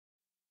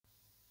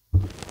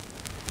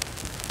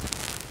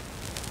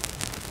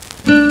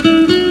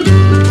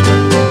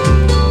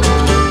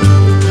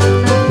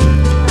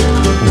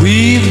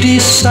We've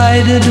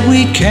decided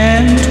we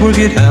can't work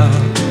it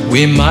out.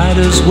 We might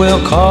as well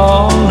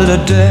call it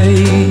a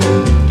day.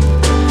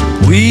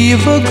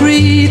 We've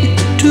agreed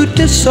to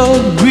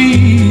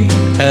disagree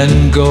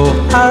and go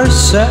our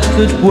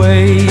separate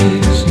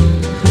ways.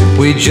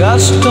 We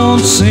just don't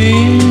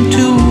seem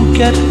to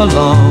get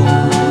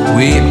along.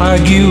 We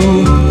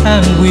argue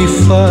and we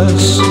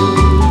fuss.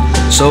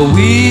 So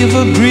we've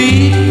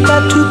agreed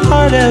that to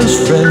part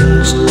as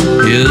friends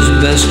is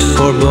best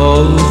for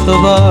both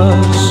of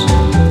us.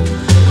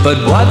 But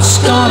what's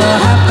gonna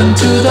happen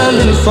to the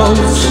little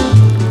folks?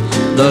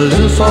 The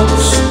little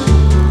folks,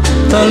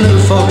 the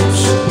little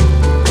folks.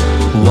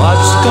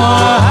 What's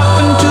gonna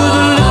happen to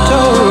the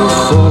little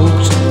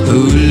folks who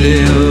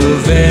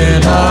live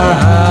in our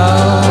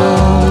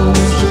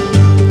house?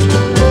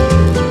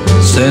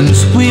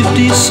 Since we've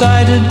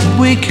decided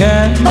we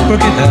can't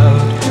work it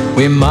out,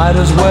 we might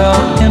as well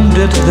end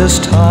it this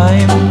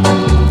time.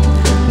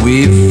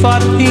 We've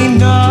fought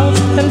enough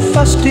and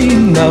fussed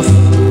enough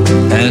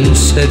and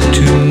said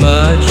too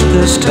much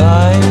this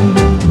time.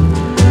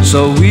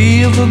 So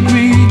we've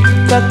agreed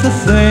that the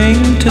thing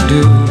to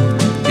do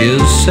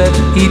is set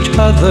each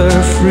other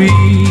free.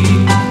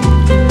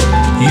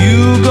 You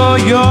go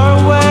your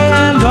way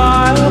and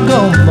I'll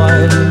go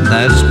mine.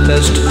 That's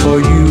best for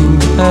you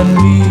and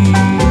me.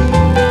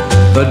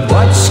 But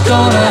what's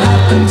gonna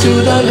happen to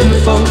the little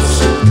folks?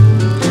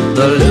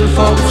 The little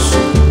folks,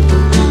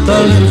 the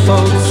little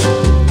folks.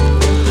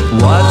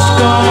 What's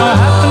gonna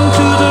happen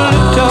to the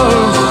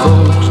little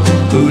folks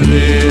who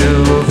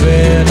live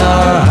in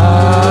our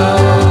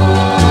house?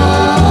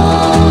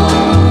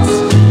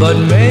 But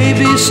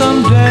maybe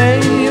someday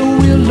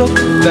we'll look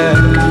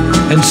back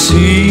and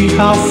see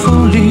how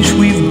foolish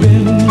we've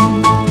been.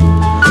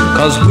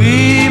 'Cause we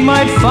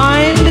might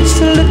find it's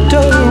the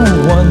little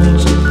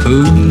ones who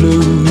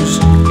lose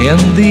in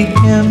the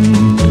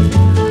end.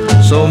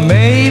 So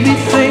maybe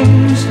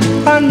things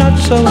are not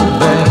so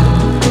bad.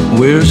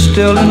 We're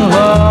still in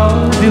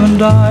love, you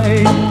and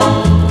I.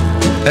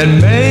 And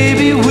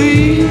maybe we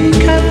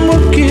can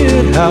work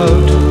it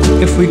out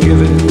if we give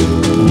it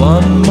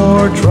one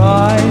more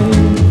try.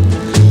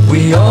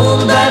 We owe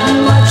that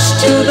much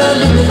to the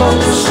little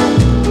folks.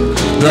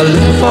 The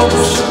little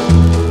folks,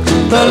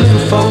 the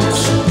little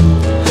folks.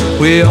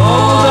 We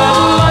owe that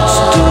much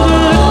to the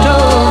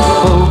little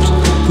folks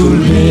who